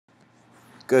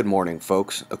Good morning,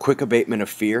 folks. A quick abatement of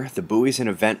fear. The buoys in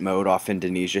event mode off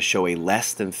Indonesia show a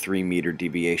less than 3-meter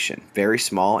deviation. Very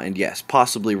small and yes,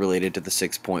 possibly related to the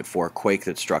 6.4 quake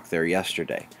that struck there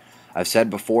yesterday. I've said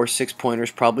before,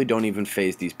 6-pointers probably don't even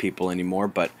faze these people anymore,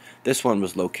 but this one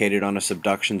was located on a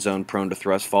subduction zone prone to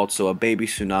thrust faults, so a baby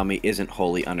tsunami isn't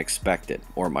wholly unexpected,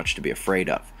 or much to be afraid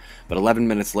of. But 11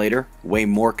 minutes later, way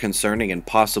more concerning and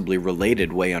possibly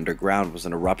related way underground was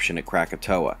an eruption at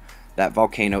Krakatoa. That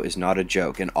volcano is not a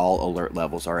joke, and all alert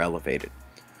levels are elevated.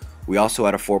 We also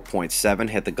had a 4.7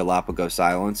 hit the Galapagos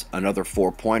Islands, another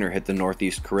 4-pointer hit the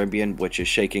Northeast Caribbean, which is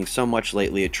shaking so much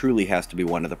lately it truly has to be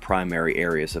one of the primary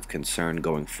areas of concern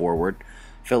going forward.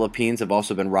 Philippines have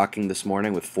also been rocking this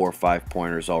morning with 4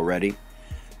 5-pointers already.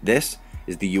 This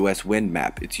is the US wind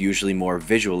map. It's usually more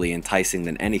visually enticing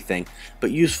than anything, but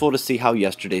useful to see how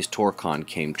yesterday's Torcon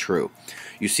came true.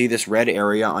 You see this red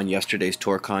area on yesterday's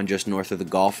Torcon just north of the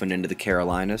Gulf and into the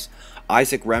Carolinas.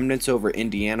 Isaac remnants over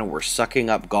Indiana were sucking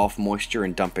up Gulf moisture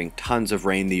and dumping tons of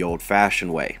rain the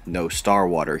old-fashioned way. No star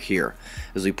water here.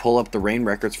 As we pull up the rain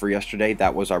records for yesterday,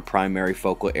 that was our primary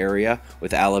focal area,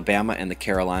 with Alabama and the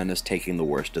Carolinas taking the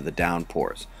worst of the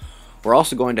downpours. We're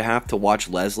also going to have to watch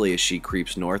Leslie as she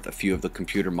creeps north. A few of the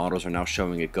computer models are now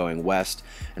showing it going west.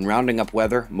 And rounding up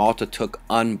weather, Malta took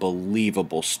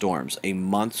unbelievable storms, a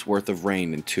month's worth of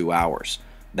rain in 2 hours.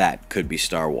 That could be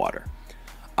star water.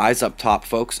 Eyes up top,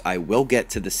 folks. I will get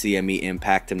to the CME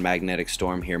impact and magnetic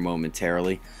storm here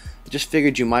momentarily. I just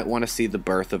figured you might want to see the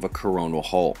birth of a coronal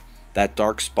hole. That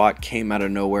dark spot came out of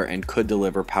nowhere and could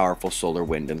deliver powerful solar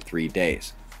wind in 3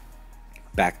 days.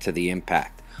 Back to the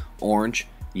impact. Orange,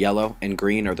 yellow, and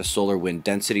green are the solar wind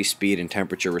density, speed, and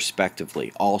temperature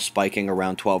respectively, all spiking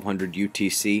around 1200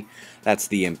 UTC. That's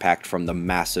the impact from the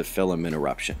massive filament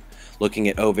eruption. Looking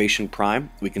at Ovation Prime,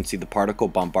 we can see the particle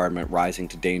bombardment rising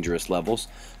to dangerous levels.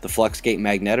 The Fluxgate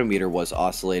magnetometer was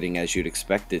oscillating as you'd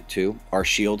expect it to. Our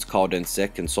shields called in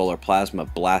sick, and solar plasma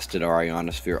blasted our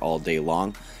ionosphere all day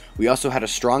long. We also had a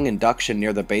strong induction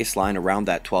near the baseline around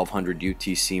that 1200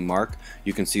 UTC mark.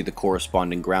 You can see the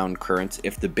corresponding ground currents.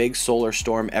 If the big solar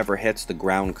storm ever hits, the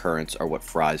ground currents are what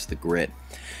fries the grid.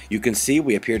 You can see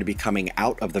we appear to be coming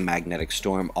out of the magnetic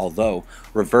storm, although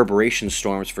reverberation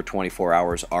storms for 24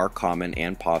 hours are common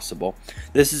and possible.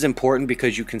 This is important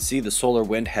because you can see the solar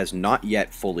wind has not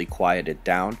yet fully quieted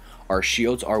down. Our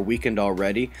shields are weakened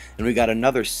already, and we got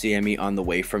another CME on the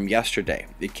way from yesterday.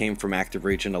 It came from active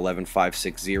region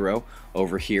 11560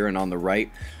 over here and on the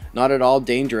right. Not at all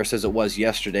dangerous as it was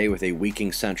yesterday with a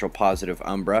weakening central positive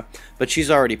umbra, but she's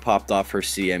already popped off her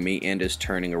CME and is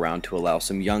turning around to allow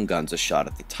some young guns a shot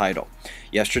at the title.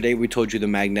 Yesterday we told you the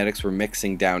magnetics were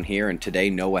mixing down here, and today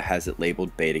NOAA has it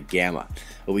labeled beta gamma.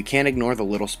 But we can't ignore the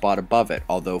little spot above it,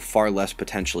 although far less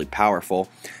potentially powerful.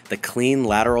 The clean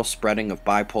lateral spreading of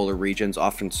bipolar regions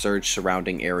often surge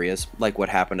surrounding areas, like what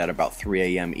happened at about 3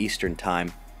 AM Eastern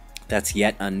Time. That's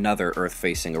yet another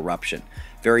Earth-facing eruption.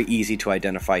 Very easy to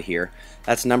identify here.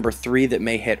 That's number 3 that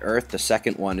may hit Earth. The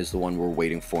second one is the one we're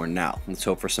waiting for now. Let's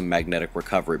hope for some magnetic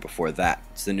recovery before that.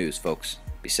 It's the news, folks.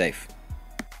 Be safe.